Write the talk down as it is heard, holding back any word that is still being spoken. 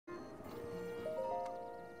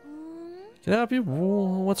Can I help you?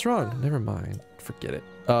 What's wrong? Never mind. Forget it.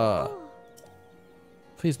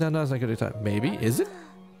 Please, now's not a good time. Maybe. Is it?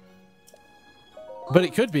 But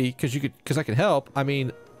it could be, because I can help. I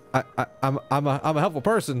mean, I'm a helpful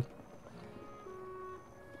person.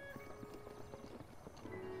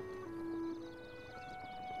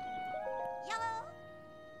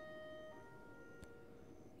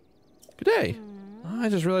 Good day. I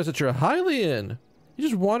just realized that you're a Hylian. You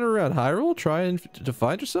just wander around Hyrule trying to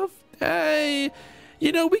find yourself? Hey,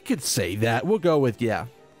 you know, we could say that. We'll go with, yeah.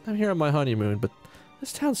 I'm here on my honeymoon, but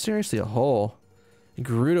this town's seriously a hole. In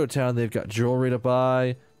Gerudo Town, they've got jewelry to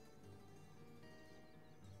buy.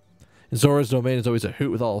 In Zora's Domain is always a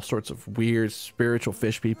hoot with all sorts of weird spiritual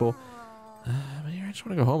fish people. But here, I just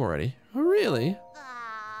want to go home already. Oh, really?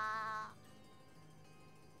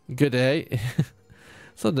 Good day.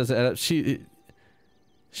 Something doesn't add up. She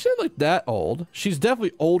didn't look that old. She's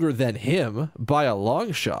definitely older than him by a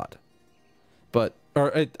long shot. But,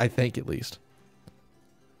 or I think at least.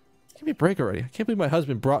 Give me a break already. I can't believe my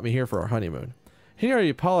husband brought me here for our honeymoon. He already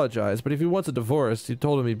apologized, but if he wants a divorce, he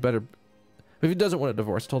told him he'd better... If he doesn't want a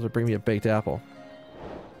divorce, he told him to bring me a baked apple.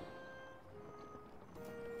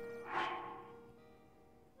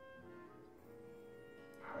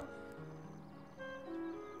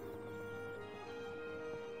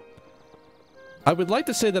 I would like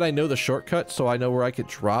to say that I know the shortcut, so I know where I could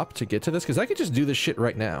drop to get to this, because I could just do this shit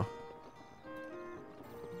right now.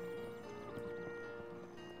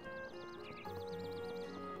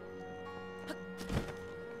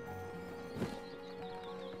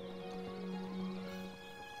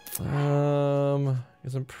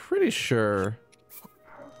 Because I'm pretty sure.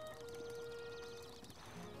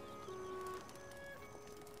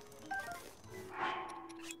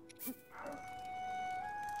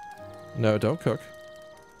 No, don't cook.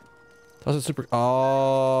 That's a super.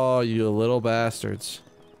 Oh, you little bastards.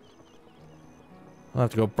 I'll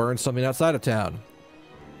have to go burn something outside of town.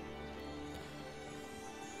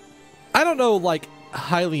 I don't know, like,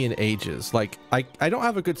 Hylian ages. Like, I don't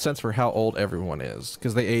have a good sense for how old everyone is,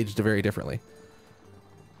 because they aged very differently.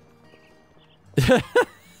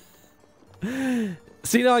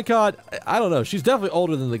 See, now, God, I don't know. She's definitely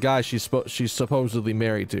older than the guy she's supposedly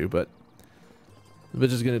married to, but the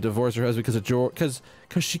bitch is gonna divorce her husband because of jewelry, because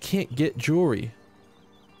she can't get jewelry.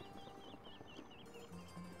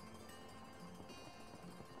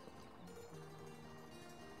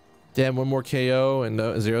 Damn, one more KO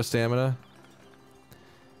and zero stamina.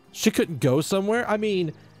 She couldn't go somewhere? I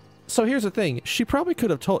mean, so here's the thing. She probably could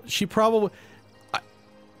have told... She probably...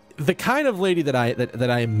 the kind of lady that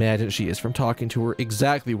I imagine she is from talking to her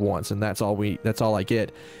exactly once, and that's all I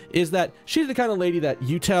get, is that she's the kind of lady that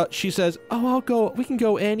she says, oh, we can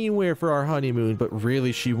go anywhere for our honeymoon, but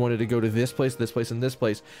really she wanted to go to this place, and this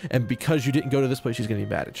place, and because you didn't go to this place, she's gonna be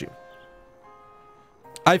mad at you.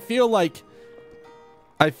 I feel like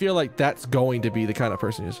that's going to be the kind of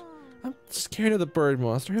person who's, I'm scared of the bird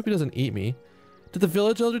monster. I hope he doesn't eat me. Did the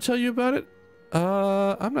village elder tell you about it?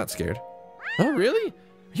 I'm not scared. Oh, really?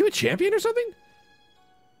 Are you a champion or something?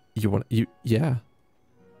 Yeah.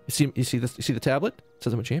 You see the tablet? It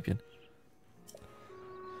says I'm a champion.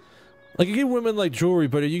 Like, you give women like jewelry,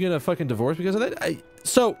 but are you gonna fucking divorce because of that?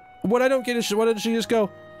 So what I don't get is, why didn't she just go,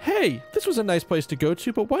 hey, this was a nice place to go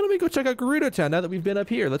to, but why don't we go check out Gerudo Town now that we've been up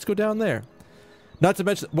here? Let's go down there. Not to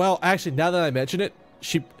mention, well, actually, now that I mention it,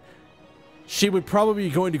 she would probably be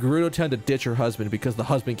going to Gerudo Town to ditch her husband because the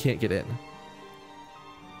husband can't get in.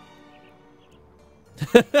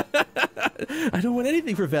 I don't want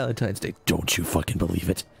anything for Valentine's Day. Don't you fucking believe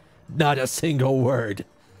it? Not a single word.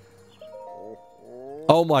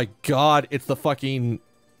 Oh my god, it's the fucking,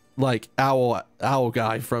 like, owl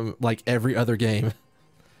guy from, like, every other game.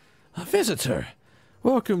 A visitor.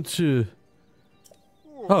 Welcome to...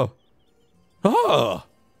 Oh. Oh!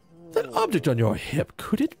 That object on your hip,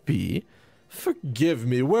 could it be? Forgive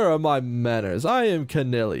me, where are my manners? I am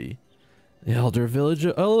Canelli, the elder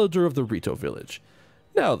of the Rito village.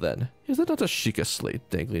 Now then, is that not a Sheikah slate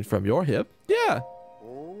dangling from your hip? Yeah.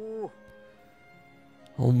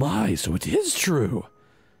 Oh my, so it is true.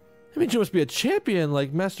 That means you must be a champion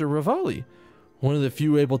like Master Rivali, one of the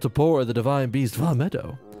few able to bore the divine beast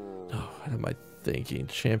Valmedo. Oh, what am I thinking?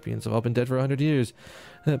 Champions have all been dead for 100 years.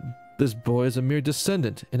 This boy is a mere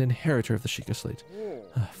descendant and inheritor of the Sheikah slate.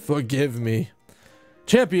 Forgive me.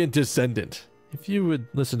 Champion descendant. If you would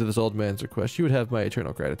listen to this old man's request, you would have my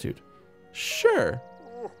eternal gratitude. Sure.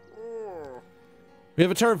 We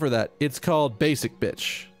have a term for that. It's called basic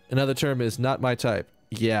bitch. Another term is not my type.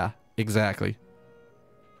 Yeah, exactly.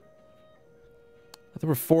 There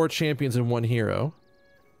were 4 champions and 1 hero.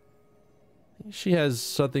 She has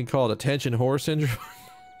something called attention whore syndrome.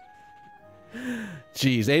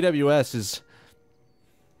 Jeez, AWS is...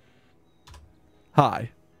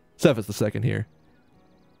 Hi. Cephas the second here.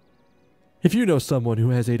 If you know someone who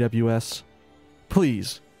has AWS,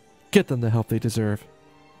 please, get them the help they deserve.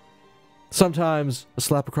 Sometimes a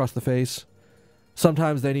slap across the face.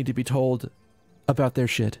 Sometimes they need to be told about their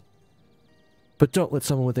shit. But don't let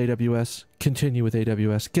someone with AWS continue with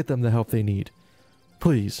AWS. Get them the help they need.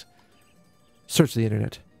 Please, search the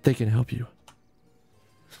internet. They can help you.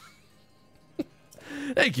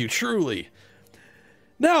 Thank you, truly.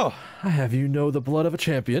 Now, I have you know the blood of a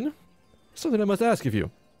champion. Something I must ask of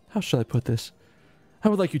you. How shall I put this? I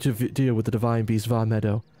would like you to deal with the divine beast Va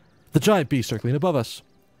Meadow. The giant beast circling above us.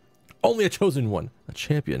 Only a chosen one, a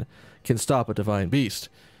champion, can stop a divine beast.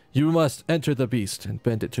 You must enter the beast and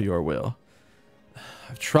bend it to your will.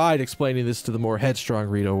 I've tried explaining this to the more headstrong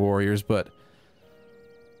Rito warriors, but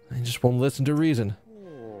they just won't listen to reason.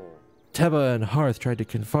 Teba and Hearth tried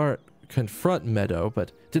to confront Meadow,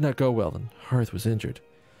 but did not go well, and Hearth was injured.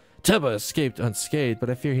 Teba escaped unscathed, but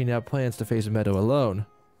I fear he now plans to face Meadow alone.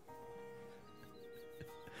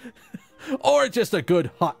 Or just a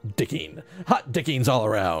good hot dicking. Hot dickings all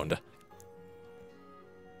around.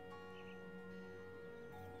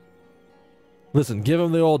 Listen, give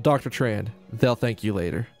them the old Dr. Tran. They'll thank you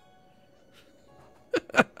later.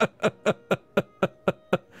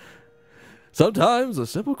 Sometimes a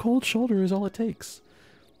simple cold shoulder is all it takes.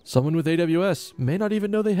 Someone with AWS may not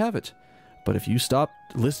even know they have it. But if you stop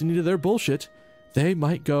listening to their bullshit, they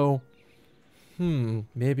might go,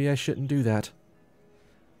 maybe I shouldn't do that.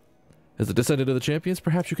 As a descendant of the champions,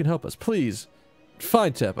 perhaps you can help us. Please,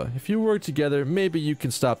 find Teba. If you work together, maybe you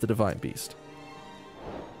can stop the divine beast.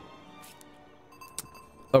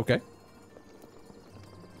 Okay.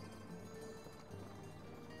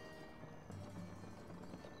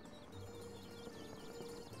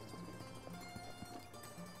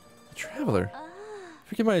 A traveler.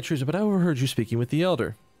 Forgive my intrusion, but I overheard you speaking with the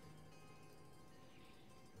elder.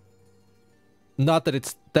 Not that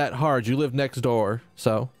it's that hard. You live next door,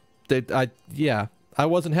 so... yeah, I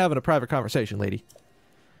wasn't having a private conversation, lady.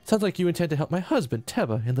 Sounds like you intend to help my husband,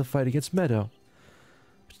 Teba, in the fight against Meadow.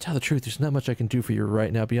 But to tell the truth, there's not much I can do for you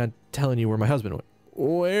right now beyond telling you where my husband went.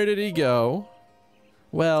 Where did he go?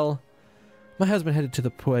 Well, my husband headed to the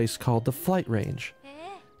place called the Flight Range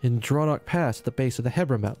in Dronok Pass at the base of the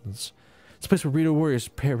Hebra Mountains. It's a place where Rito warriors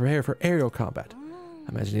prepare for aerial combat.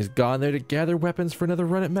 I imagine he's gone there to gather weapons for another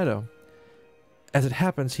run at Meadow. As it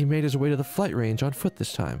happens, he made his way to the Flight Range on foot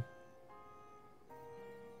this time.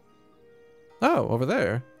 Oh, over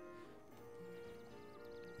there.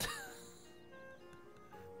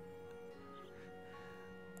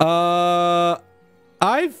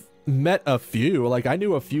 I've met a few. Like, I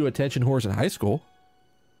knew a few attention whores in high school.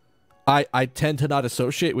 I tend to not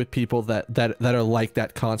associate with people that are like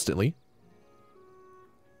that constantly.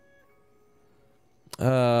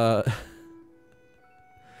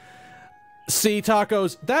 See,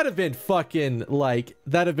 tacos, that'd have been fucking, like,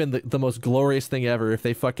 that'd have been the most glorious thing ever if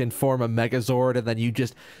they fucking form a Megazord and then you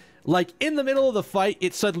just, like, in the middle of the fight,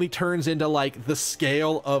 it suddenly turns into, like, the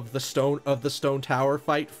scale of the stone tower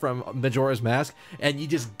fight from Majora's Mask, and you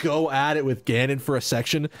just go at it with Ganon for a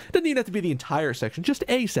section. Doesn't even have to be the entire section, just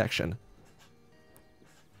a section.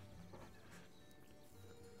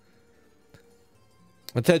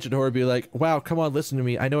 Attention whore would be like, wow, come on, listen to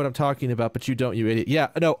me. I know what I'm talking about, but you don't, you idiot. Yeah,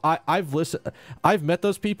 no, I've listened. I've met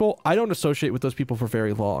those people. I don't associate with those people for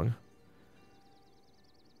very long.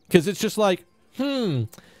 Because it's just like,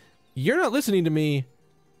 you're not listening to me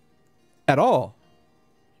at all.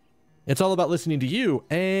 It's all about listening to you,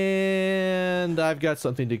 and I've got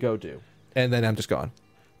something to go do. And then I'm just gone.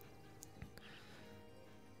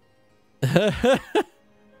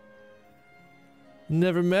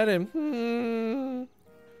 Never met him.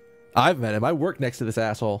 I've met him. I work next to this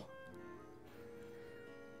asshole.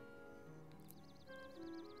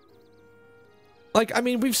 Like, I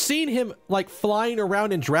mean, we've seen him, like, flying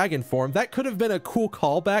around in dragon form. That could have been a cool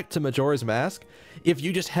callback to Majora's Mask. If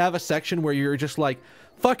you just have a section where you're just like,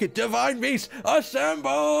 fuck it, Divine Beast,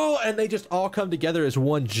 assemble! And they just all come together as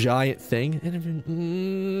one giant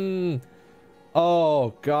thing.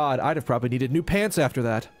 Oh, God. I'd have probably needed new pants after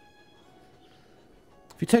that.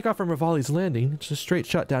 If you take off from Rivali's Landing, it's a straight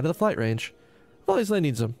shot down to the Flight Range. Rivali's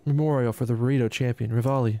Landing's a memorial for the Rito champion,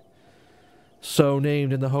 Rivali. So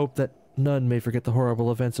named in the hope that none may forget the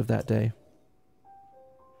horrible events of that day.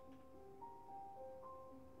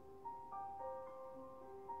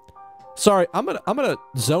 Sorry, I'm gonna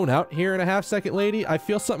zone out here in a half-second, lady. I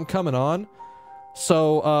feel something coming on.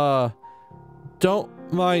 So,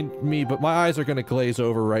 don't mind me, but my eyes are gonna glaze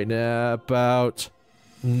over right now, about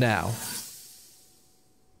now.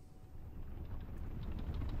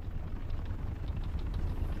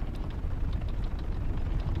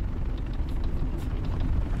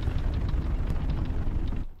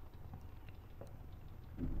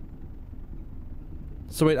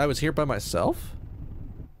 So wait, I was here by myself?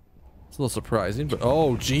 It's a little surprising, but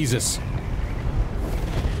oh, Jesus.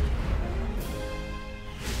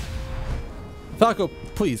 Falco,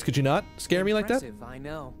 please, could you not scare me like that? Impressive, I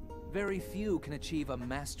know. Very few can achieve a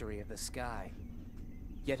mastery of the sky.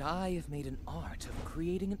 Yet I have made an art of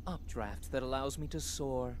creating an updraft that allows me to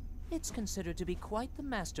soar. It's considered to be quite the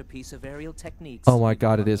masterpiece of aerial techniques. Oh my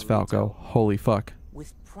god, it is Falco. Holy fuck.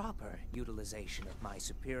 With proper utilization of my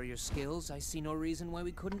superior skills, I see no reason why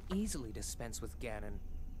we couldn't easily dispense with Ganon.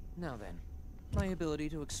 Now then, my ability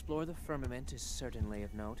to explore the firmament is certainly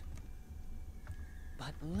of note.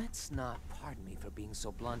 But let's not, pardon me for being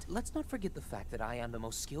so blunt, let's not forget the fact that I am the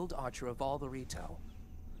most skilled archer of all the Rito.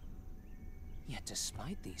 Yet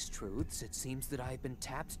despite these truths, it seems that I've been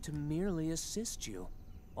tapped to merely assist you.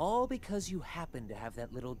 All because you happen to have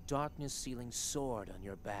that little darkness-sealing sword on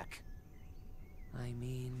your back. I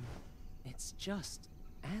mean, it's just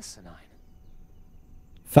asinine.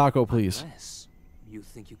 Falco, please. Unless you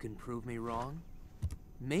think you can prove me wrong,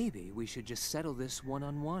 maybe we should just settle this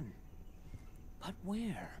one-on-one. But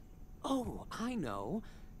where? Oh, I know.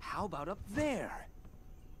 How about up there?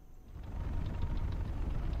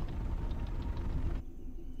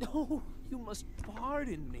 Oh, you must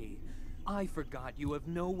pardon me. I forgot you have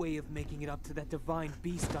no way of making it up to that divine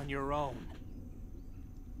beast on your own.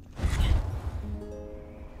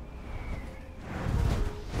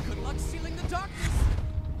 Good luck sealing the darkness!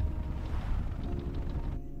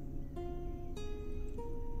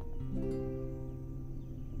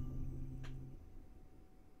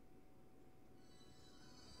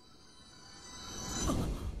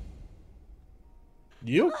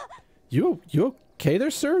 You okay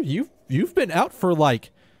there, sir? You've been out for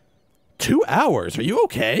like 2 hours. Are you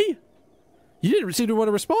okay? You didn't seem to want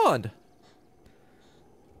to respond.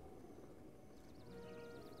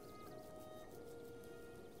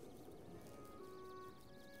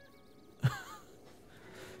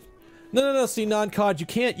 No. See, non-cod, you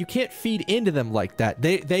can't feed into them like that.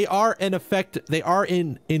 They are in effect. They are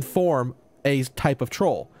in form a type of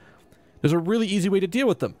troll. There's a really easy way to deal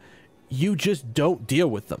with them. You just don't deal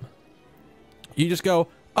with them. You just go,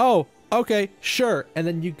 oh, okay, sure, and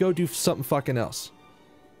then you go do something fucking else.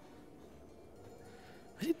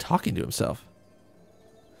 Why is he talking to himself?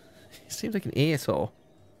 He seems like an asshole.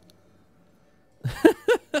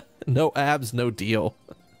 No abs, no deal.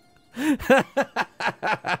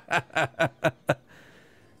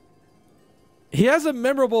 He has a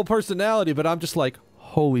memorable personality, but I'm just like,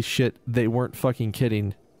 holy shit, they weren't fucking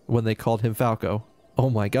kidding when they called him Falco. Oh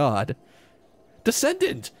my god.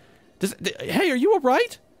 Descendant! Hey, are you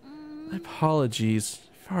alright? Apologies.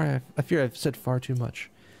 I fear I've said far too much.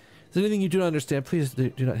 Is there anything you do not understand? Please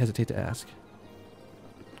do not hesitate to ask.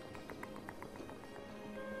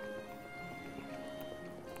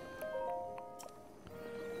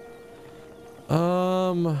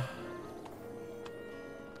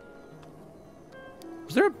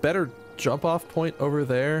 Is there a better jump-off point over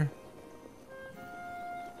there?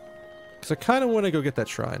 Because I kind of want to go get that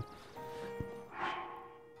shrine.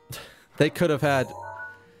 They could have had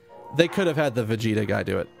the Vegeta guy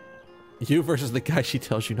do it. You versus the guy she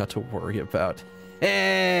tells you not to worry about.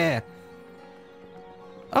 Eh.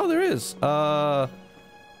 Oh, there is.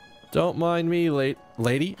 Don't mind me,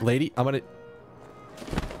 lady. I'm gonna.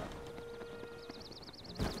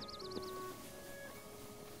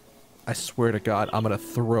 I swear to God, I'm gonna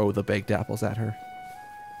throw the baked apples at her.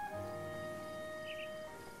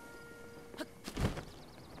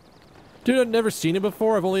 Dude, I've never seen him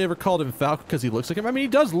before. I've only ever called him Falco because he looks like him. I mean, he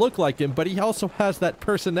does look like him, but he also has that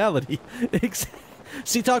personality.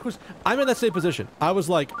 See, Talk was... I'm in that same position. I was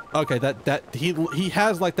like, okay, he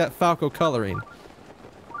has like that Falco coloring.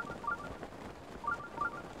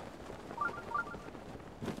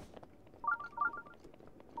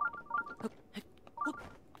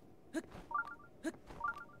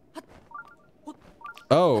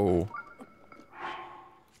 Oh.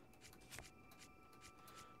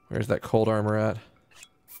 Where's that cold armor at?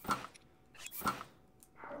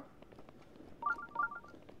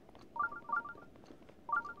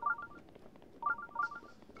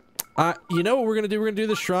 You know what we're gonna do? We're gonna do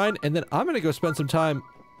the shrine, and then I'm gonna go spend some time...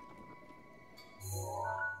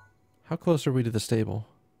 How close are we to the stable?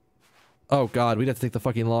 Oh god, we'd have to take the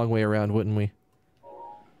fucking long way around, wouldn't we?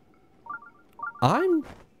 I'm...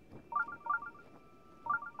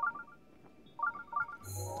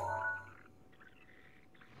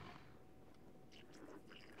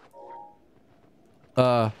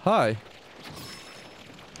 Hi.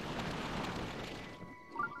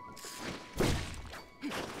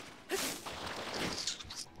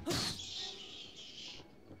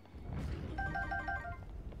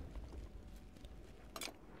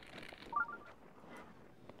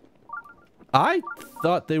 I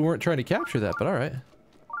thought they weren't trying to capture that, but alright.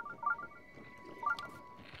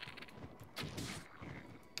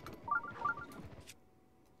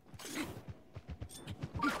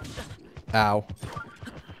 Ow.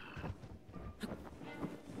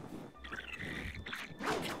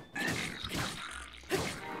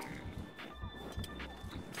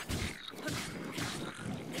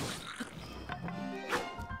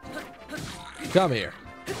 Come here.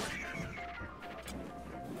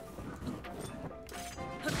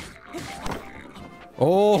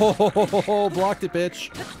 Oh, blocked it, bitch.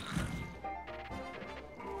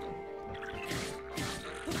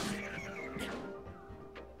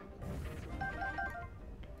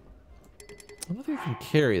 I don't think I can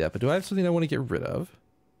carry that, but do I have something I want to get rid of?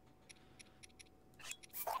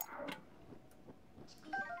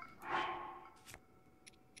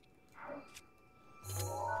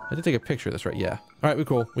 I did take a picture of this, right? Yeah. Alright, we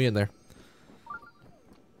cool. We in there.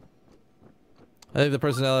 I think the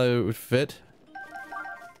personality would fit.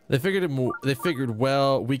 They figured,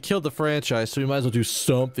 well, we killed the franchise, so we might as well do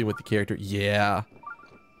something with the character. Yeah.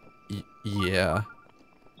 Yeah.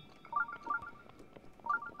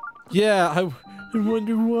 Yeah, I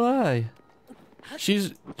wonder why.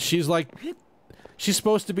 She's like, she's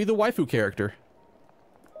supposed to be the waifu character.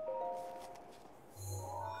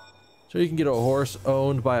 So you can get a horse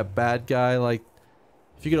owned by a bad guy, like,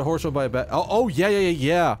 if you get a horse owned by a bad, oh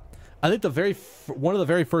yeah. I think one of the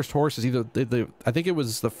very first horses, I think it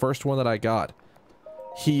was the first one that I got.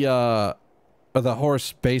 The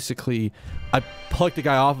horse basically, I plucked the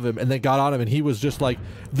guy off of him and then got on him and he was just like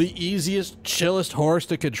the easiest, chillest horse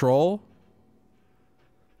to control.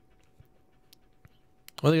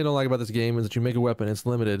 One thing I don't like about this game is that you make a weapon, it's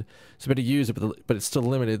limited. It's better to use it, but it's still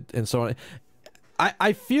limited and so on.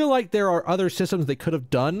 I feel like there are other systems they could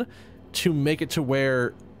have done to make it to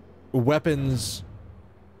where weapons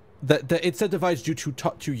that incentivized you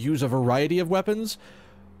to use a variety of weapons,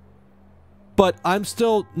 but I'm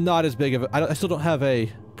still not as big of a, I still don't have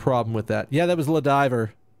a problem with that. Yeah, that was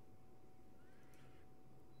Ladiver.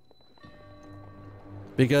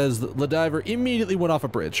 Because Ladiver immediately went off a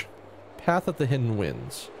bridge. Path of the Hidden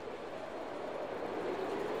Winds.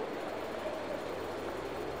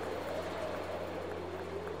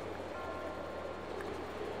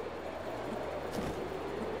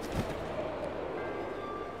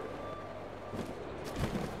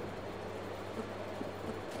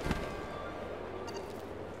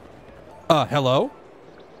 Hello?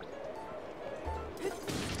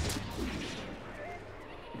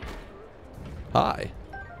 Hi.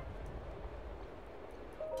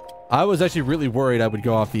 I was actually really worried I would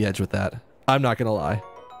go off the edge with that. I'm not gonna lie.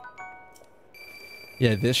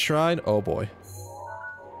 Yeah, this shrine? Oh boy.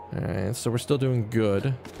 Alright, so we're still doing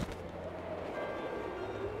good.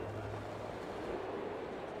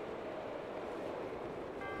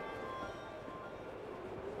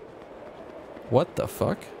 What the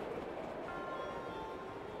fuck?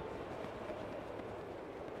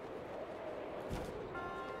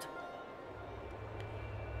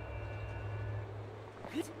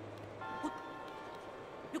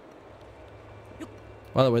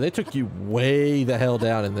 By the way, they took you way the hell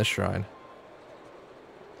down in this shrine.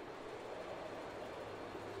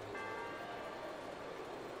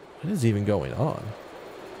 What is even going on?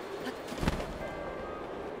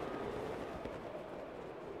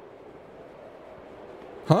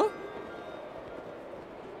 Huh?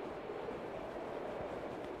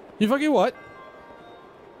 You fucking what?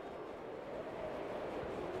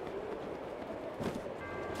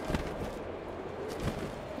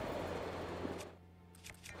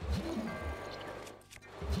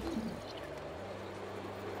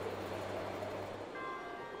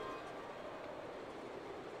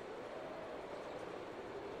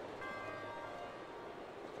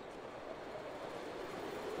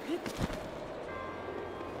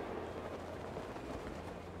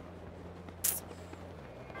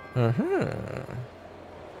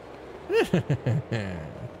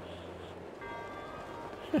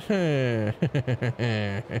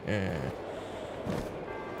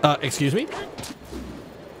 Excuse me?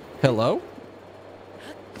 Hello?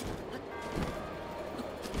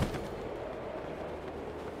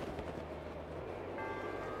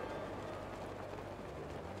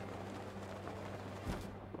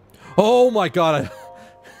 Oh my god,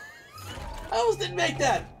 I almost didn't make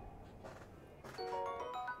that!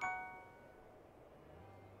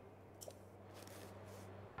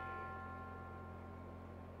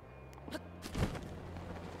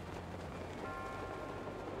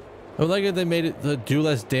 I would like if they made it to do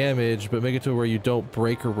less damage, but make it to where you don't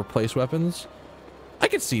break or replace weapons. I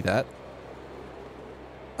could see that.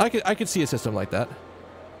 I could see a system like that.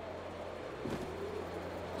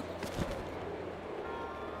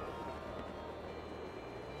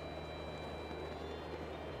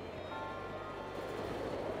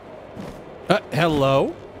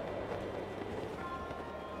 Hello?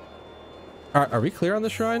 Are we clear on the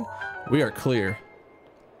shrine? We are clear.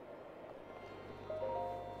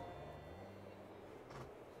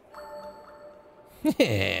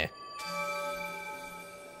 Yeah.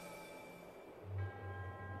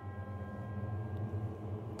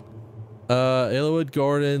 Ilwood,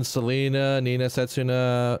 Gordon, Selena, Nina,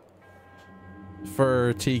 Setsuna,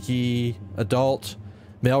 Fur, Tiki, Adult,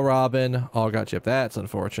 Male Robin, all got chipped. That's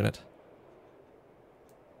unfortunate.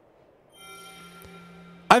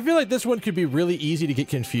 I feel like this one could be really easy to get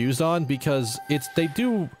confused on because they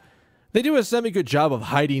do a semi-good job of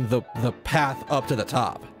hiding the path up to the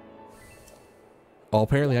top. Oh,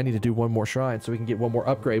 apparently I need to do one more shrine so we can get one more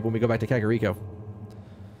upgrade when we go back to Kakariko.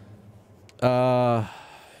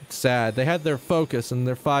 It's sad. They had their focus and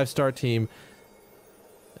their 5-star team,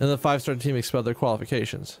 and the 5-star team expelled their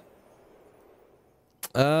qualifications.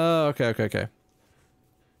 Okay.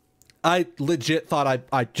 I legit thought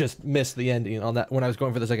I just missed the ending on that when I was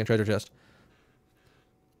going for the second treasure chest.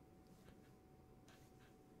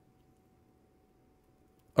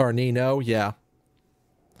 Or Nino, yeah.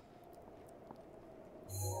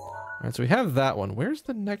 Alright, so we have that one. Where's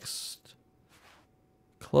the next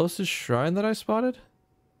closest shrine that I spotted?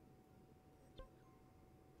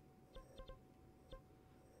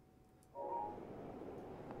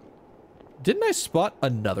 Didn't I spot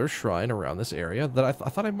another shrine around this area that I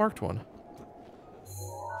thought I marked one?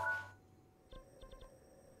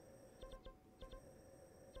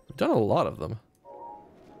 We've done a lot of them.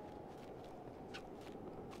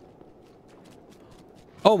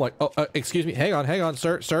 Oh my, excuse me. Hang on,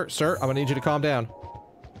 sir. I'm gonna need you to calm down.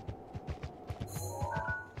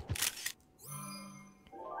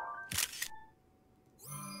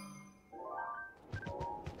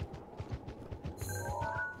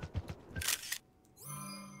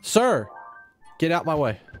 Sir, get out my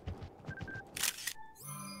way.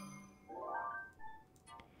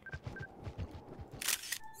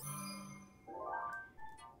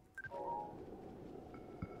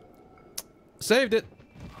 Saved it.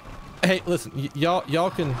 Hey, listen, y'all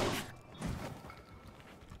can.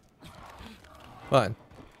 Fine.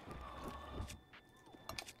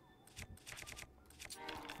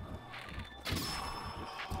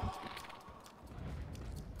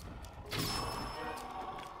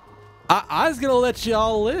 I was gonna let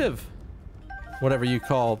y'all live, whatever you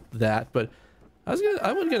call that, but I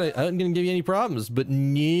wasn't gonna give you any problems, but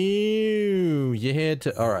no, you had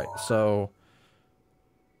to. All right, so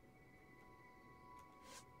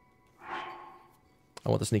I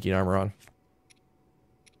want the sneaking armor on.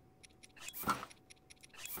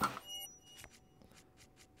 I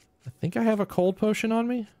think I have a cold potion on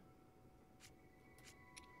me.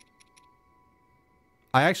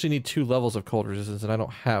 I actually need 2 levels of cold resistance, and I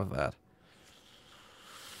don't have that.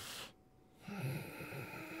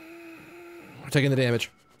 We're taking the damage.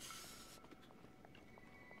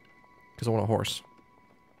 Because I want a horse.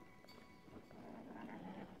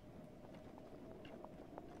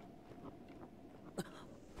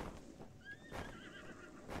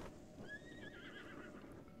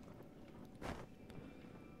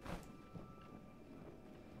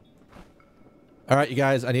 Alright, you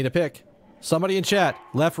guys, I need a pick. Somebody in chat,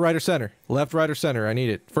 left, right, or center. Left, right, or center. I need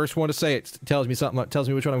it. First one to say it tells me something. Tells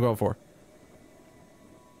me which one I'm going for.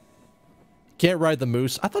 Can't ride the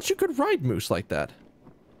moose. I thought you could ride moose like that.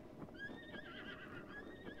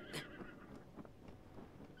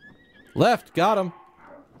 Left, got him.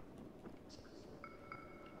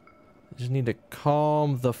 Just need to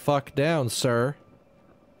calm the fuck down, sir.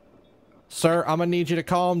 Sir, I'm gonna need you to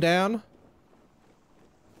calm down.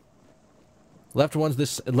 Left one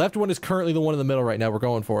is currently the one in the middle right now. We're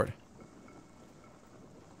going for it.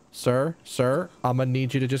 Sir, I'm gonna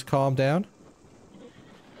need you to just calm down.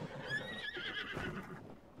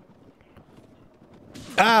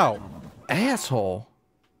 Ow! Asshole!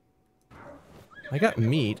 I got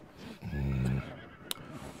meat.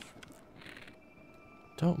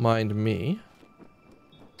 Don't mind me.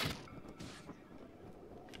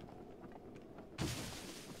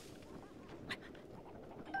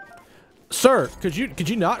 Sir, could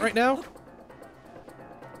you not right now?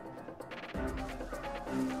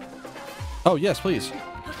 Oh, yes, please.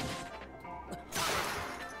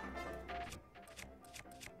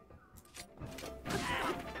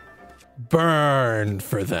 Burn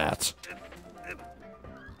for that.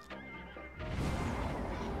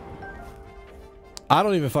 I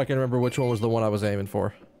don't even fucking remember which one was the one I was aiming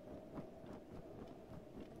for.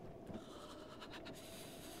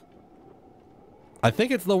 I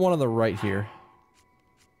think it's the one on the right here.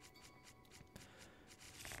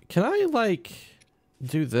 Can I, like,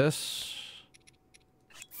 do this?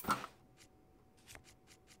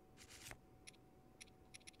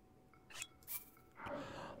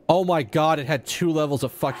 Oh my god, it had 2 levels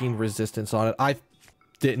of fucking resistance on it. I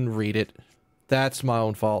didn't read it. That's my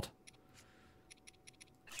own fault.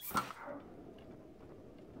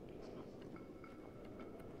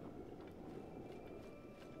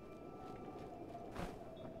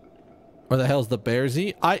 Where the hell's the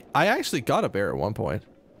bearsy? I actually got a bear at one point.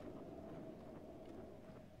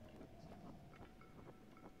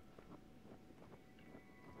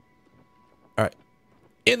 Alright.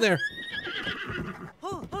 In there!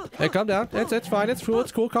 Hey, calm down. It's fine. It's cool.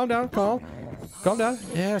 It's cool. Calm down. Calm down.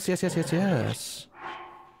 Yes, yes, yes, yes, yes.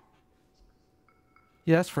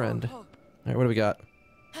 Yes, friend. Alright, what do we got?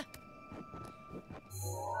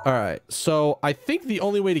 Alright, so I think the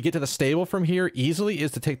only way to get to the stable from here easily is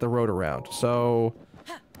to take the road around. So,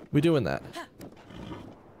 we doing that.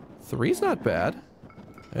 3's not bad.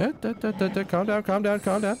 Calm down, calm down,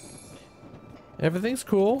 calm down. Everything's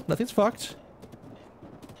cool. Nothing's fucked.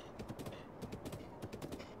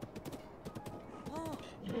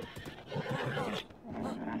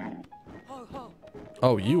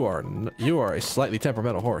 Oh, you are a slightly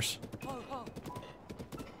temperamental horse.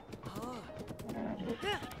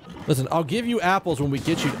 Listen, I'll give you apples when we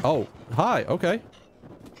get you... Oh, hi, okay.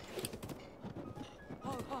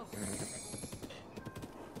 I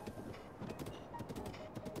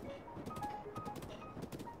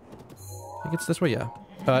think it's this way, yeah.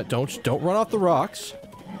 Don't run off the rocks.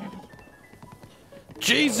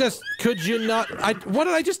 Jesus, could you not... what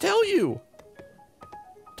did I just tell you?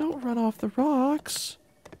 Don't run off the rocks.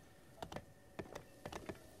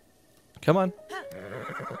 Come on.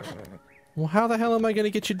 Well, how the hell am I going to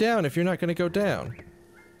get you down if you're not going to go down?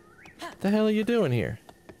 The hell are you doing here?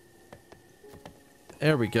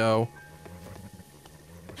 There we go.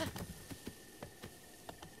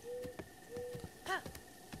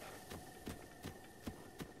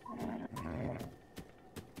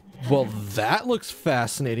 Well, that looks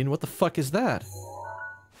fascinating. What the fuck is that?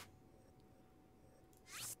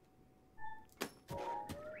 I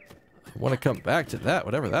want to come back to that,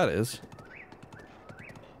 whatever that is.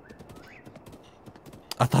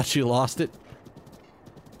 I thought she lost it.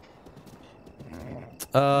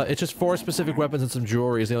 It's just 4 specific weapons and some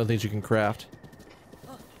jewelry is the only things you can craft.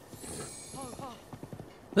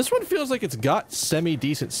 This one feels like it's got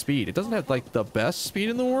semi-decent speed. It doesn't have, like, the best speed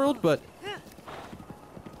in the world, but...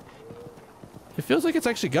 it feels like it's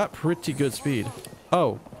actually got pretty good speed.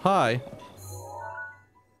 Oh, hi.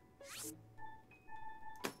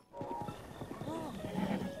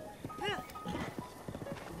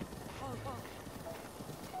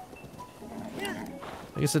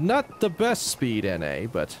 Like I said, not the best speed, NA,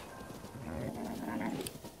 but...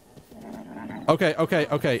 Okay, okay,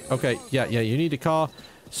 okay, okay. Yeah, you need to calm...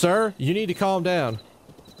 Sir, you need to calm down.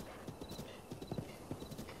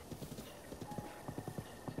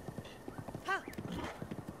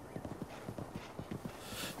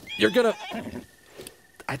 You're gonna...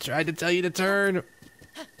 I tried to tell you to turn.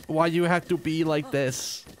 Why you have to be like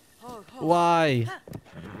this? Why?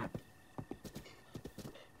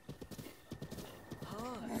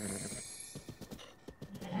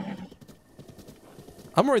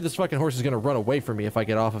 I'm worried this fucking horse is gonna run away from me if I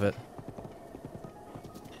get off of it.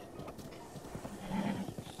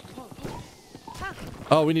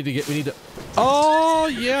 Oh, we need to... Oh,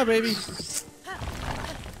 yeah, baby.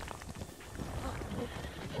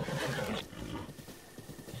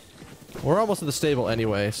 We're almost at the stable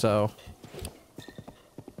anyway, so...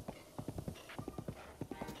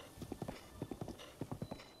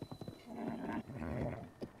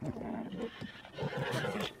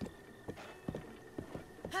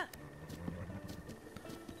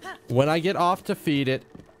 when I get off to feed it,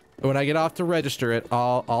 when I get off to register it,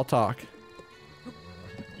 I'll talk.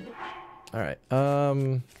 All right.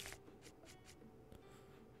 Come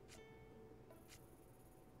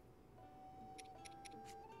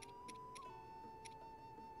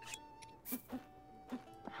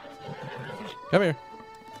here.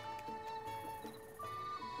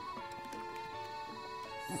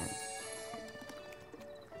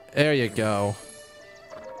 There you go.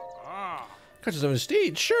 Catches of a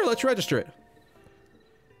steed. Sure, let's register it.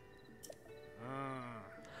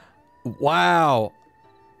 Wow.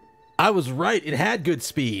 I was right. It had good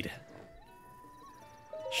speed.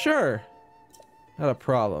 Sure. Not a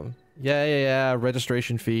problem. Yeah.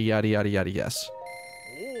 Registration fee, yada, yada, yada, yes.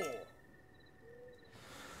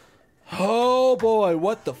 Oh boy,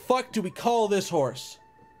 what the fuck do we call this horse?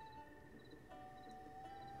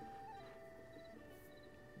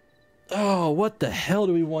 Oh, what the hell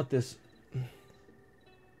do we want this?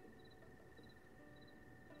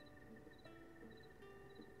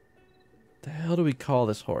 The hell do we call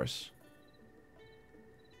this horse?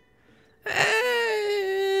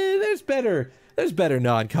 better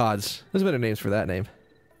non-cods. There's better names for that name.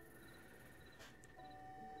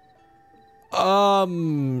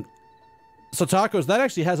 So tacos, that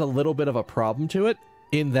actually has a little bit of a problem to it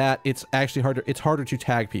in that it's actually harder to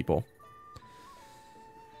tag people.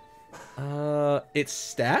 Its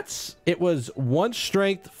stats, it was 1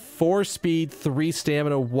 strength, 4 speed, 3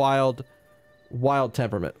 stamina, wild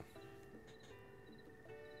temperament.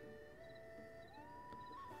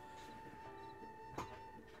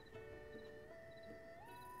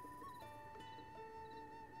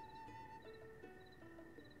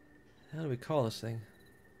 How do we call this thing?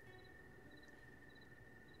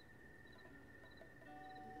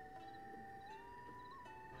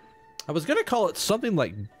 I was gonna call it something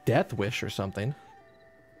like Death Wish or something.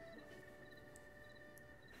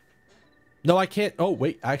 No, I can't. Oh,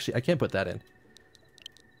 wait. Actually, I can't put that in.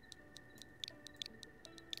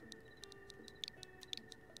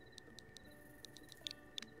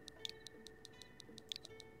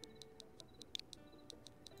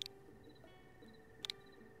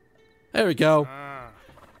 There we go.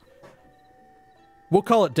 We'll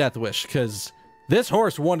call it Death Wish, because this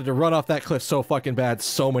horse wanted to run off that cliff so fucking bad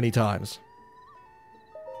so many times.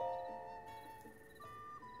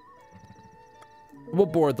 We'll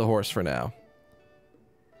board the horse for now.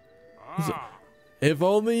 If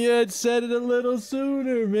only you had said it a little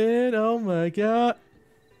sooner, man. Oh my god.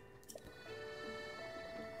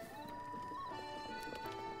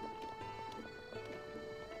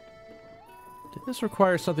 Did this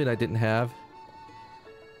require something I didn't have?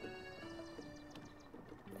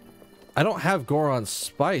 I don't have Goron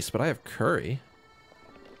Spice, but I have Curry.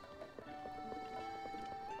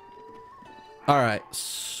 Alright,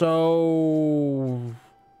 so...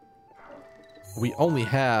 we only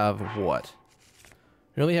have what?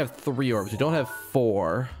 We only have 3 orbs. We don't have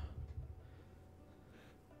 4.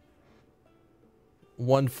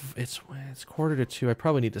 It's 1:45. I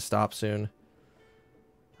probably need to stop soon.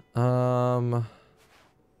 I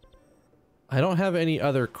don't have any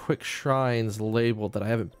other quick shrines labeled that I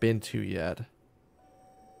haven't been to yet.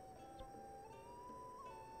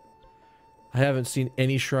 I haven't seen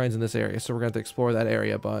any shrines in this area, so we're going to have to explore that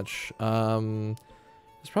area a bunch. There's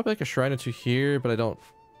probably like a shrine or 2 here, but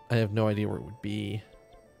I have no idea where it would be.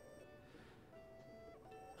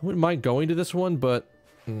 I wouldn't mind going to this one, but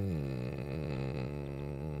I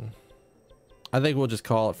think we'll just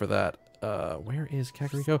call it for that. Where is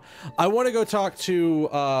Kakariko? I want to go talk to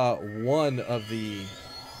one of the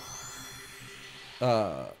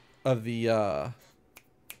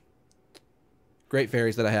great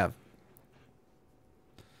fairies that I have.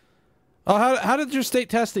 Oh, how did your state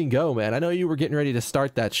testing go, man? I know you were getting ready to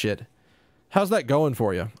start that shit. How's that going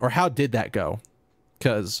for you? Or how did that go?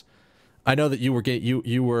 Because I know that you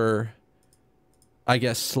were I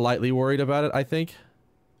guess slightly worried about it, I think.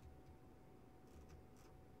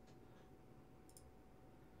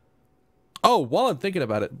 Oh, while I'm thinking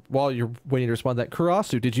about it, while you're waiting to respond to that,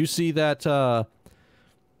 Kurasu, did you see that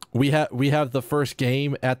we have the first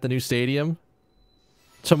game at the new stadium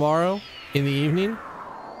tomorrow in the evening?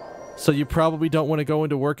 So you probably don't want to go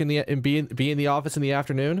into work and be in the office in the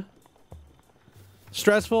afternoon?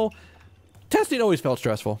 Stressful? Testing always felt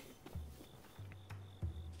stressful.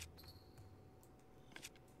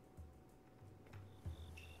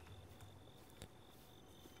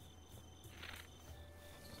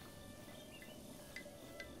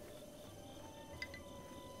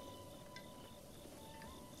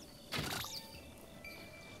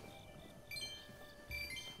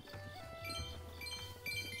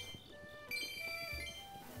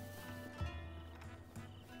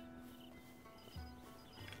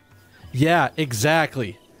 Yeah,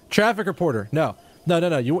 exactly. Traffic reporter. No.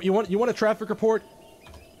 You want a traffic report?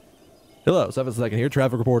 Hello, 7 second here.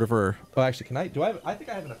 Traffic reporter for... Oh, actually, can I... Do I have... I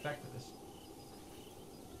think I have an effect for this.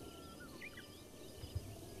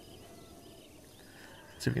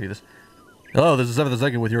 Let's see if we can do this. Hello, this is 7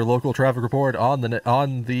 second with your local traffic report on the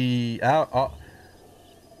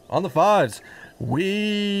fives.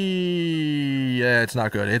 Yeah, it's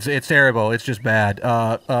not good. It's terrible. It's just bad.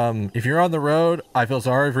 If you're on the road, I feel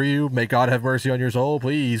sorry for you. May God have mercy on your soul.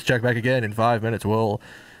 Please check back again in 5 minutes. We'll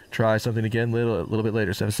try something again a little bit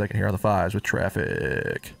later. 7 second here on the fives with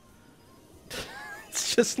traffic.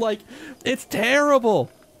 It's just like, it's terrible.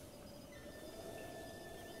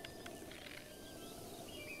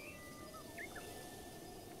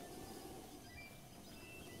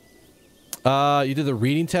 You did the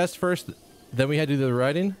reading test first, then we had to do the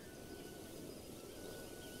writing?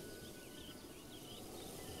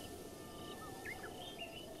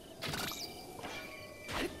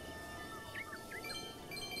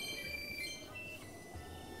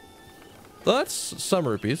 Well, that's some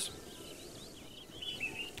rupees.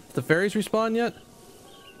 The fairies respawn yet?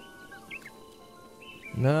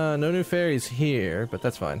 No, no new fairies here, but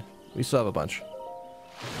that's fine. We still have a bunch.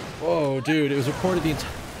 Whoa, dude, it was reported the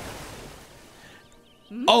entire...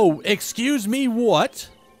 Oh, excuse me, what?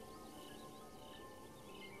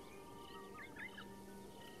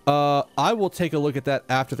 I will take a look at that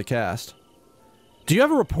after the cast. Do you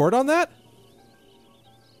have a report on that?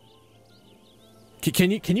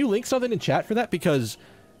 Can you link something in chat for that? Because,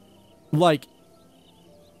 like,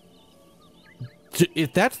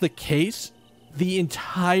 if that's the case, the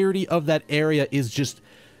entirety of that area is just,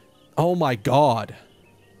 oh my god.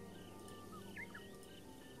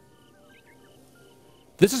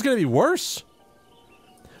 This is going to be worse.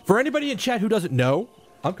 For anybody in chat who doesn't know,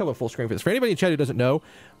 I'm coming full screen for this. For anybody in chat who doesn't know,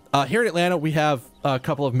 here in Atlanta, we have a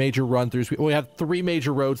couple of major run-throughs. We have 3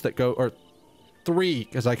 major roads that go, or 3,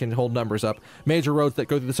 because I can hold numbers up, major roads that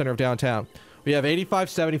go through the center of downtown. We have 85,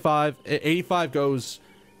 75. 85 goes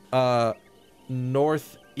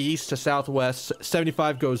northeast to southwest.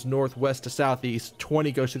 75 goes northwest to southeast.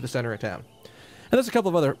 20 goes through the center of town. And there's a couple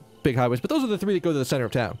of other big highways, but those are the 3 that go to the center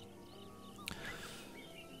of town.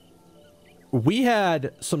 We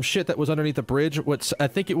had some shit that was underneath the bridge. What I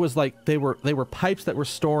think it was like they were pipes that were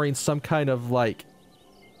storing some kind of like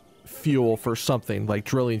fuel for something, like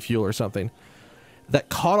drilling fuel or something, that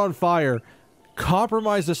caught on fire,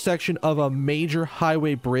 compromised a section of a major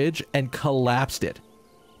highway bridge and collapsed it.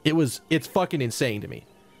 It's fucking insane to me.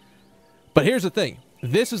 But here's the thing.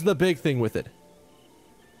 This is the big thing with it.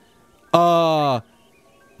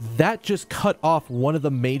 That just cut off one of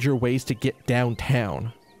the major ways to get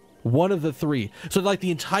downtown. One of the 3. So, like,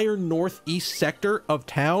 the entire northeast sector of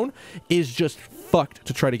town is just fucked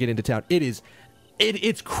to try to get into town.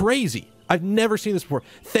 It's crazy. I've never seen this before.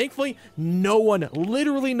 Thankfully,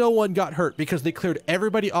 literally no one got hurt because they cleared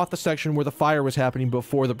everybody off the section where the fire was happening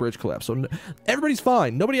before the bridge collapsed. So, everybody's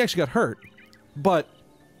fine. Nobody actually got hurt. But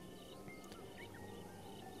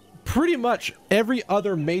pretty much every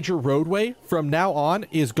other major roadway from now on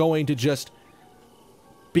is going to just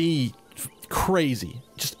be crazy.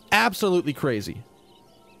 Just absolutely crazy.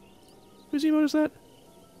 Whose emote is that?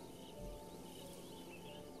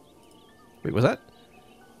 Wait, was that?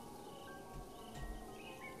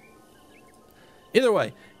 Either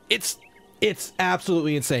way, it's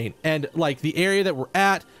absolutely insane. And like the area that we're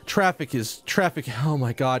at, traffic, oh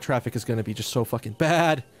my god, traffic is going to be just so fucking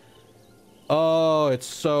bad. Oh, it's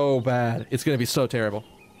so bad. It's going to be so terrible.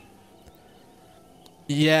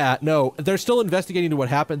 Yeah, no, they're still investigating into what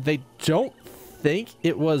happened. They don't think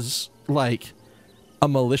it was like a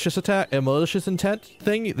malicious attack, a malicious intent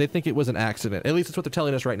thing. They think it was an accident. At least that's what they're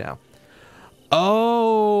telling us right now.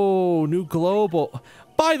 Oh, new global.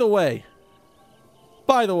 By the way,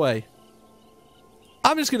 I'm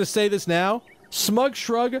just going to say this now. Smug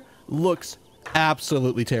Shrug looks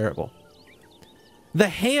absolutely terrible. The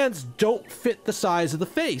hands don't fit the size of the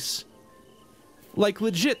face. Like,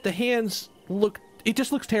 legit, the hands look... It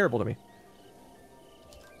just looks terrible to me.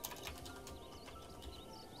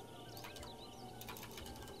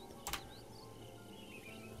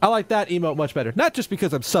 I like that emote much better. Not just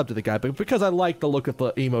because I'm subbed to the guy, but because I like the look of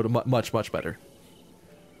the emote much, much better.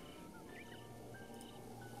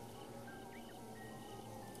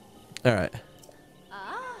 Alright.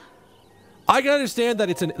 I can understand that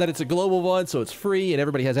it's a global one, so it's free and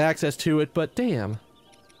everybody has access to it, but damn.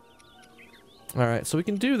 Alright, so we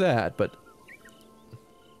can do that, but...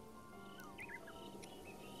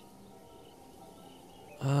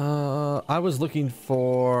 I was looking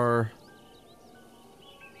for...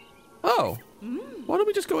 Oh! Why don't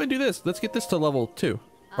we just go and do this? Let's get this to level 2.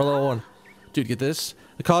 Or level 1. Dude, get this.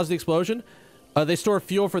 The cause of the explosion? They store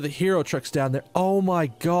fuel for the hero trucks down there. Oh my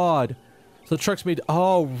god. So the trucks made...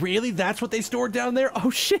 Oh, really? That's what they stored down there? Oh,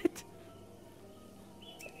 shit.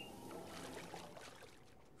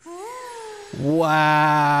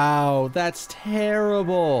 Wow. That's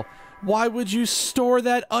terrible. Why would you store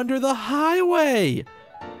that under the highway?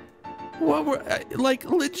 What were... Like,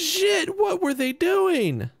 legit, what were they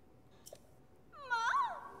doing?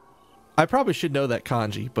 I probably should know that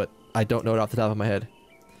kanji, but I don't know it off the top of my head.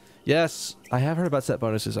 Yes, I have heard about set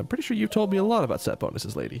bonuses. I'm pretty sure you've told me a lot about set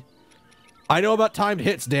bonuses, lady. I know about timed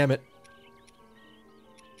hits, damn it.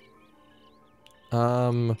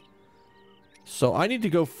 So I need to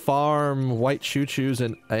go farm white choo-choos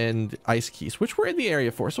and ice keys, which we're in the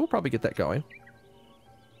area for, so we'll probably get that going.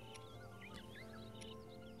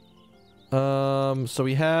 So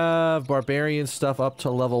we have barbarian stuff up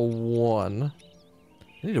to level 1.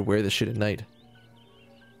 I need to wear this shit at night.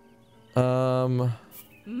 We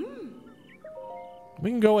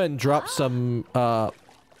can go ahead and drop some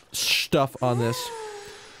stuff on this.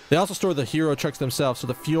 They also store the hero trucks themselves, so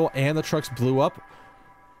the fuel and the trucks blew up.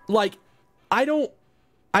 Like, I don't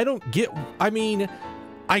get... I mean,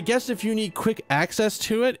 I guess if you need quick access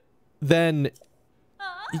to it, then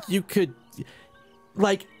you could...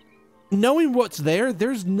 Like, knowing what's there,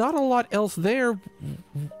 there's not a lot else there.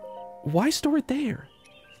 Why store it there?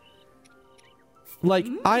 Like,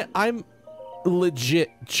 I'm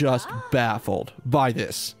legit just baffled by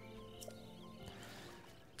this.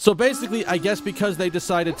 So basically, I guess because they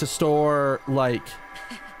decided to store, like...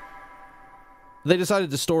 They decided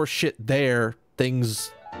to store shit there,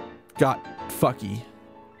 things got fucky.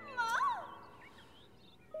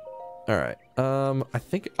 Alright, I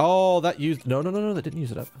think... Oh, that used... No, that didn't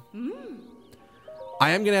use it up. I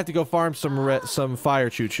am gonna have to go farm some fire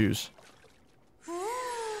choo-choos.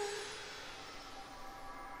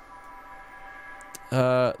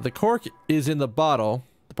 The cork is in the bottle.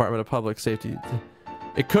 Department of Public Safety.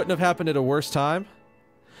 It couldn't have happened at a worse time.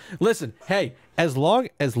 Listen, hey, as long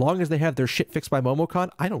as they have their shit fixed by Momocon,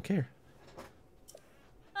 I don't care.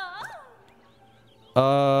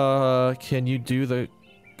 Can you do the...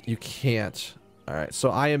 You can't. Alright, so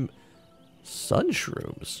I am...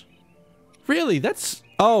 Sunshrooms? Really? That's...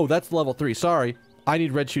 Oh, that's level 3. Sorry. I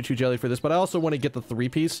need red choo-choo jelly for this, but I also want to get the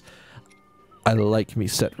 3-piece. I like me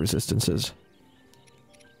set resistances.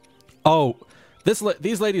 Oh,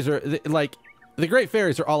 these ladies are... Like, the Great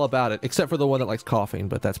Fairies are all about it, except for the one that likes coughing,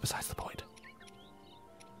 but that's besides the point.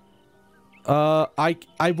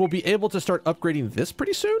 I will be able to start upgrading this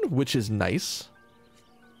pretty soon, which is nice.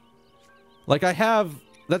 Like, I have...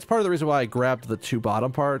 That's part of the reason why I grabbed the 2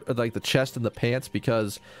 bottom part, like the chest and the pants,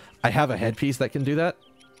 because I have a headpiece that can do that.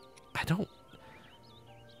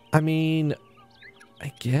 I mean,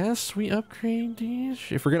 I guess we upgrade these.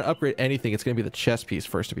 If we're going to upgrade anything, it's going to be the chest piece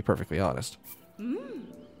first, to be perfectly honest.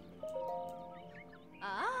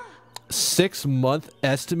 6-month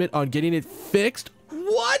estimate on getting it fixed?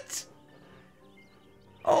 What?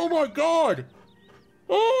 Oh my god!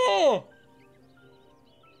 Oh!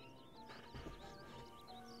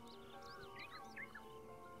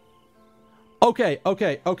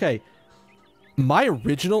 Okay. My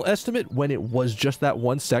original estimate, when it was just that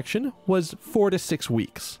one section, was 4 to 6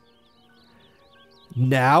 weeks.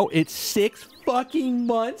 Now it's 6 fucking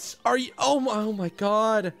months? Are you... Oh my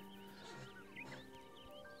god.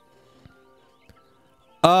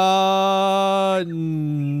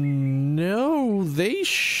 No, they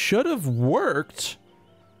should have worked.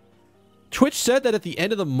 Twitch said that at the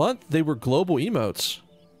end of the month, they were global emotes.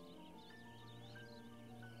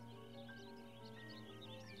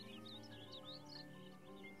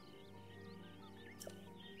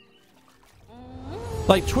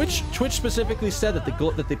 Like, Twitch specifically said that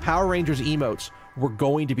the Power Rangers emotes were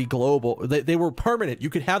going to be global. They were permanent. You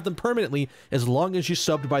could have them permanently as long as you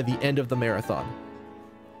subbed by the end of the marathon.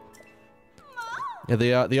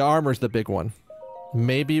 Yeah, the armor's the big one.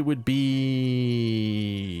 Maybe it would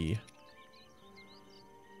be...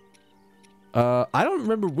 I don't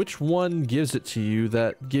remember which one gives it to you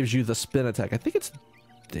that gives you the spin attack. I think it's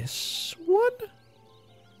this one?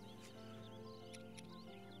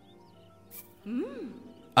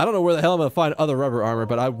 I don't know where the hell I'm gonna find other rubber armor,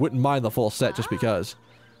 but I wouldn't mind the full set just because.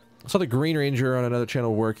 I saw the Green Ranger on another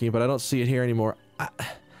channel working, but I don't see it here anymore. I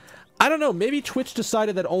don't know, maybe Twitch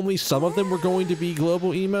decided that only some of them were going to be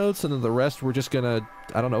global emotes, and then the rest were just gonna,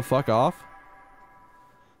 I don't know, fuck off.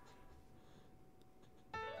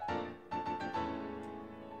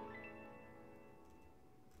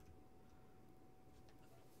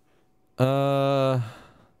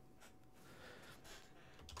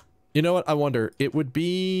 You know what? I wonder. It would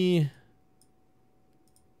be...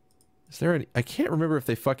 Is there any... I can't remember if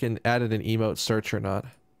they fucking added an emote search or not.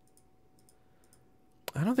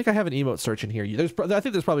 I don't think I have an emote search in here. I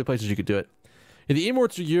think there's probably places you could do it. Yeah, the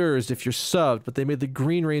emotes are yours if you're subbed, but they made the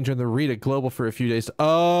Green Ranger and the Rita global for a few days.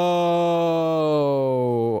 Oh,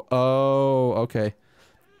 okay.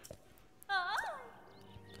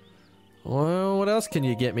 Well, what else can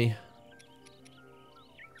you get me?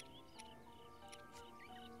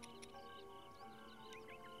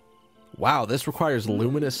 Wow, this requires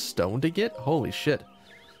luminous stone to get? Holy shit.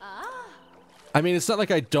 I mean, it's not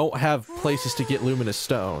like I don't have places to get luminous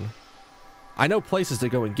stone. I know places to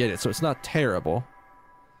go and get it, so it's not terrible.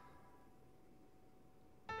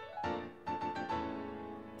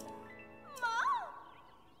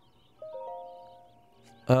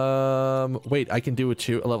 Wait, I can do a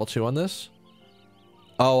level 2 on this?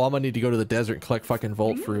 Oh, I'm gonna need to go to the desert and collect fucking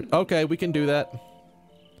Volt Fruit. Okay, we can do that.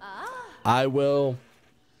 I will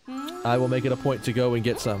make it a point to go and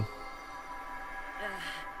get some.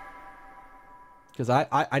 Because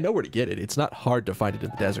I know where to get it. It's not hard to find it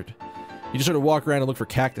in the desert. You just sort of walk around and look for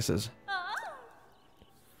cactuses.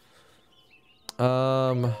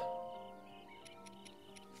 Wow,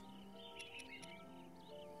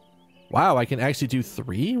 I can actually do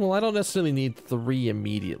 3? Well, I don't necessarily need 3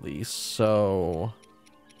 immediately, so...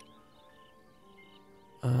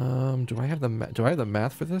 do I have the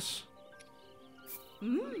math for this?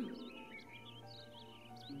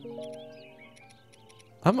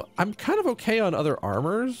 I'm kind of okay on other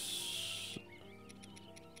armors.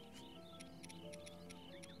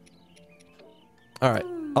 All right,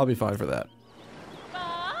 I'll be fine for that.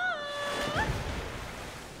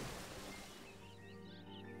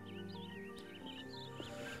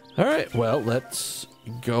 All right, well, let's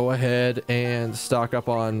go ahead and stock up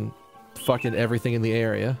on fucking everything in the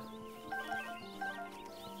area.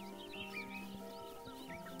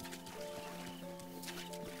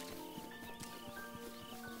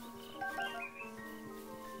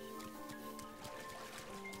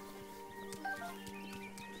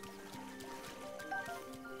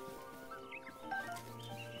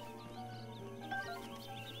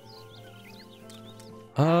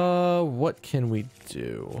 What can we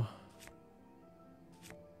do?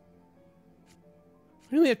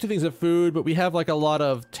 We only have 2 things of food, but we have like a lot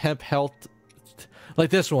of temp health,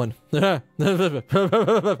 like this one. Probably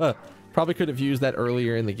could have used that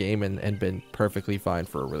earlier in the game and been perfectly fine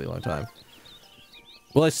for a really long time.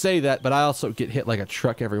 Well, I say that, but I also get hit like a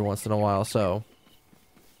truck every once in a while, so.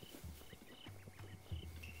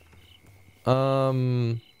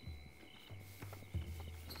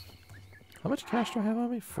 How much cash do I have on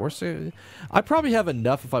me? 460. I probably have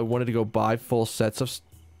enough if I wanted to go buy full sets of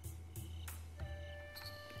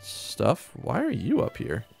stuff. Why are you up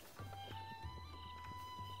here?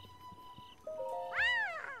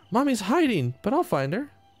 Mommy's hiding, but I'll find her.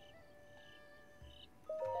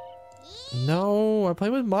 No, I'm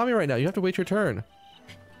playing with Mommy right now. You have to wait your turn.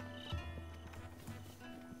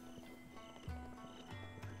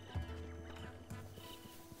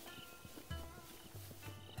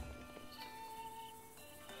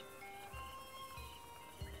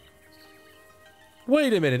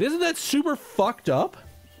 Wait a minute, isn't that super fucked up?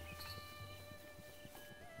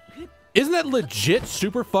 Isn't that legit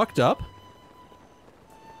super fucked up?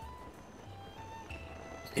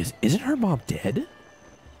 Isn't her mom dead?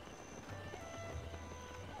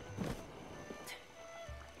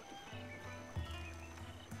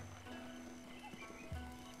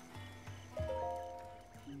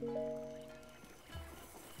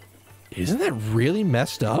 Isn't that really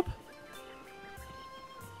messed up?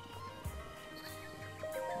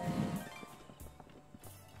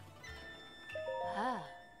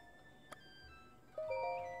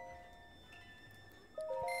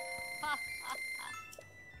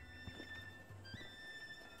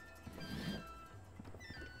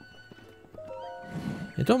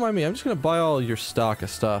 Yeah, don't mind me. I'm just gonna buy all your stock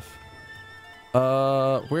of stuff.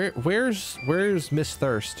 Where's Miss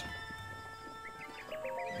Thirst?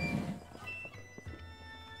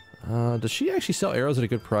 Does she actually sell arrows at a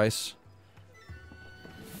good price?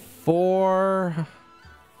 How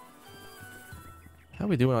are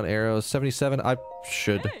we doing on arrows? 77? I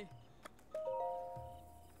should. Hey.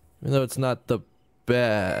 Even though it's not the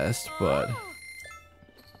best, but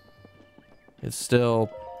it's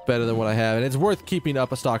still better than what I have, and it's worth keeping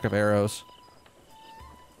up a stock of arrows.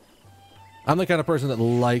 I'm the kind of person that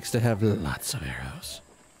likes to have lots of arrows.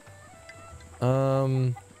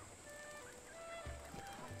 I'm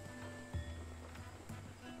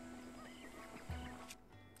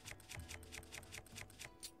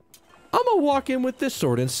gonna walk in with this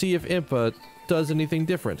sword and see if Impa does anything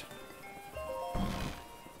different.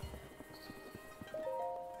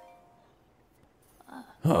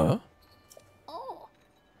 Huh?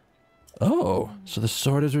 Oh, so the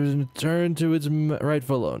sword has returned to its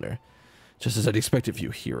rightful owner. Just as I'd expect of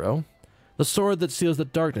you, hero. The sword that seals the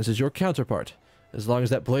darkness is your counterpart. As long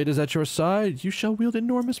as that blade is at your side, you shall wield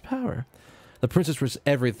enormous power. The princess risked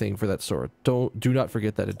everything for that sword. Do not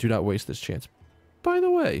forget that, and do not waste this chance. By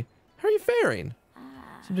the way, how are you faring?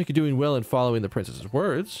 Seems like you're doing well in following the princess's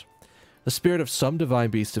words. The spirit of some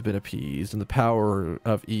divine beasts have been appeased, and the power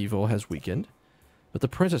of evil has weakened. But the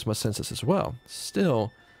princess must sense this as well.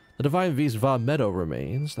 Still, the divine beast Va Meadow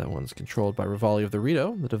remains. That one's controlled by Rivali of the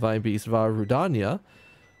Rito. The divine beast Va Rudania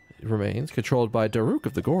remains, controlled by Daruk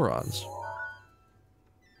of the Gorons.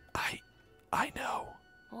 I know.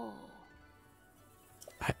 Oh.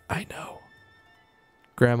 I know.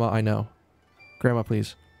 Grandma, I know. Grandma,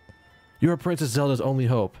 please. You are Princess Zelda's only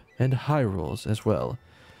hope, and Hyrule's as well.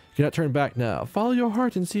 You cannot turn back now. Follow your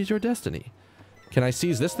heart and seize your destiny. Can I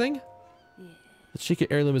seize this thing? Yeah. The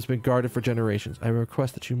Chica heirloom has been guarded for generations. I must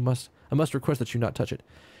request that you not touch it.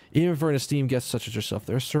 Even for an esteemed guest such as yourself,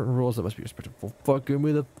 there are certain rules that must be respected. Well, fuck, give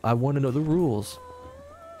me the... I want to know the rules.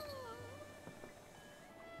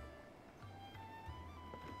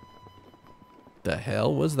 The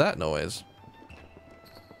hell was that noise?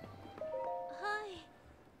 Hi.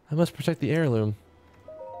 I must protect the heirloom.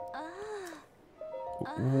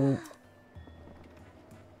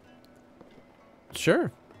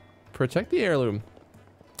 Sure. Protect the heirloom.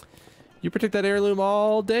 You protect that heirloom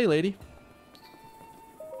all day, lady.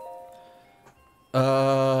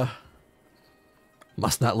 Must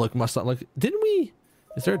not look, must not look. Didn't we?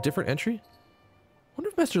 Is there a different entry? Wonder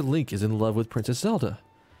if Master Link is in love with Princess Zelda.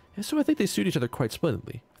 Yeah, so I think they suit each other quite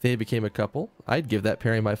splendidly. If they became a couple, I'd give that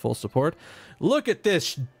pairing my full support. Look at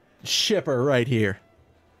this shipper right here.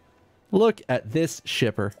 Look at this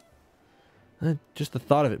shipper. Just the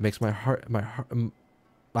thought of it makes my head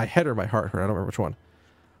or my heart hurt. I don't remember which one.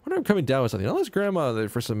 I wonder if I'm coming down with something. I'll ask Grandma there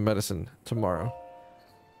for some medicine tomorrow.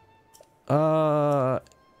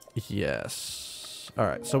 Yes.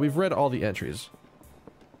 Alright, so we've read all the entries.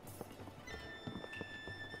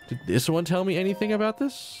 Did this one tell me anything about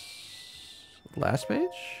this? Last page?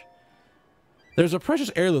 There's a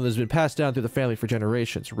precious heirloom that's been passed down through the family for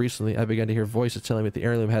generations. Recently, I began to hear voices telling me that the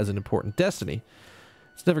heirloom has an important destiny.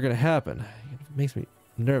 It's never going to happen. It makes me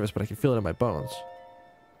nervous, but I can feel it in my bones.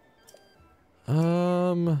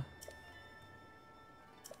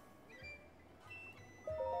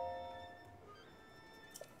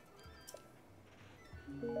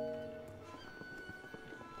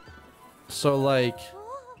 So, like...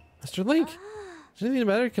 Mr. Link, is there anything the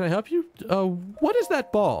matter? Can I help you? What is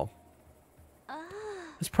that ball?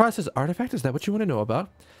 This process artifact, is that what you want to know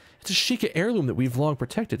about? It's a Sheikah heirloom that we've long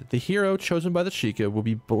protected. The hero chosen by the Sheikah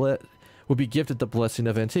will be gifted the blessing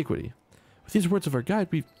of antiquity. With these words of our guide,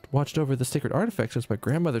 we've watched over the sacred artifact since my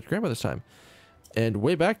grandmother's time. And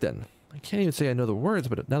way back then. I can't even say I know the words,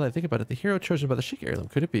 but now that I think about it, the hero chosen by the Sheikah heirloom,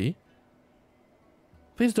 could it be?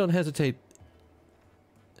 Please don't hesitate.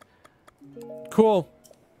 Cool.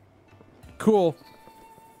 Cool.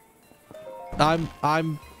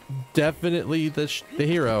 I'm definitely the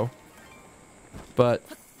hero, but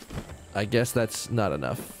I guess that's not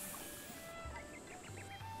enough.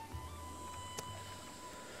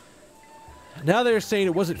 Now they're saying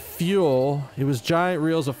it wasn't fuel, it was giant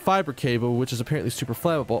reels of fiber cable, which is apparently super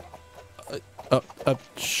flammable.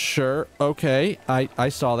 Sure, okay, I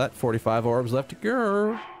saw that. 45 orbs left to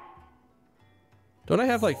go. Don't I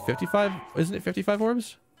have like 55? Isn't it 55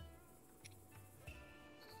 orbs?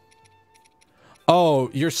 Oh,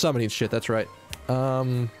 you're summoning shit, that's right.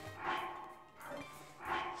 All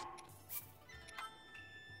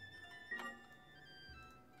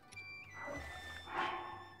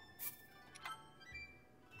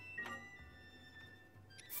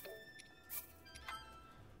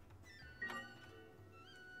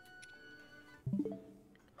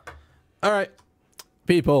right,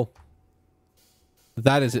 people.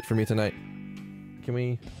 That is it for me tonight. Can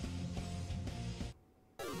we...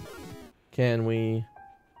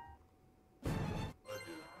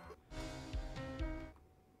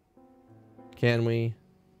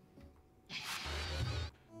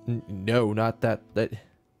 No, not that.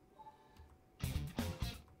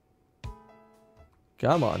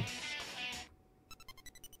 Come on.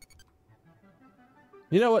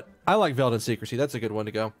 You know what? I like Velvet Secrecy. That's a good one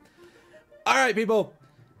to go. All right, people.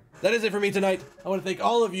 That is it for me tonight. I want to thank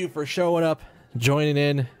all of you for showing up, joining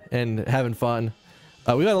in, and having fun.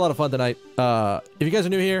 We've had a lot of fun tonight. If you guys are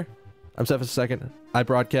new here, I'm Seth II. I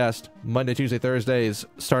broadcast Monday, Tuesday, Thursdays,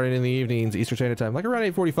 starting in the evenings, Eastern Standard Time, like around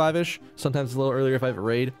 8:45-ish. Sometimes a little earlier if I have a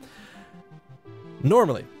raid.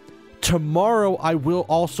 Normally. Tomorrow I will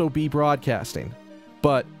also be broadcasting,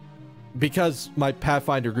 but because my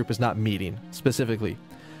Pathfinder group is not meeting specifically,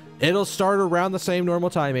 it'll start around the same normal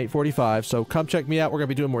time, 8:45. So come check me out. We're going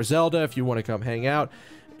to be doing more Zelda if you want to come hang out.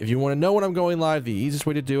 If you want to know when I'm going live, the easiest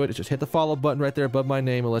way to do it is just hit the follow button right there above my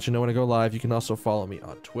name. It'll let you know when I go live. You can also follow me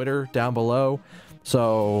on Twitter down below.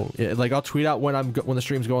 So, like, I'll tweet out when when the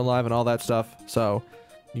stream's going live and all that stuff. So,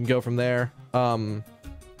 you can go from there. I'm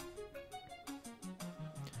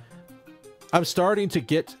starting to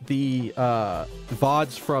get the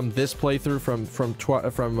VODs from this playthrough from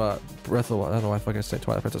Breath of the Wild. I don't know why I fucking say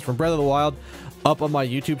Twilight Princess. From Breath of the Wild up on my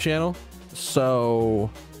YouTube channel. So,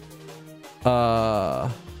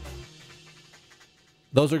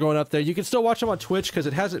 those are going up there. You can still watch them on Twitch because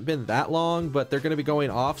it hasn't been that long, but they're going to be going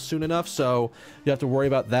off soon enough, so you have to worry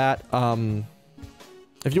about that.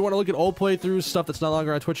 If you want to look at old playthroughs, stuff that's no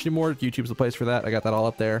longer on Twitch anymore, YouTube's the place for that. I got that all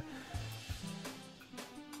up there.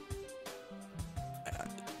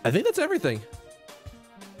 I think that's everything.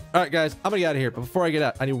 All right, guys, I'm gonna get out of here. But before I get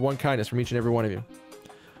out, I need one kindness from each and every one of you.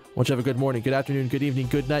 I want you to have a good morning, good afternoon, good evening,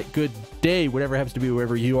 good night, good day, whatever it happens to be,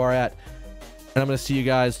 wherever you are at. And I'm gonna see you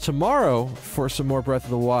guys tomorrow for some more Breath of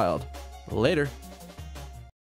the Wild. Later.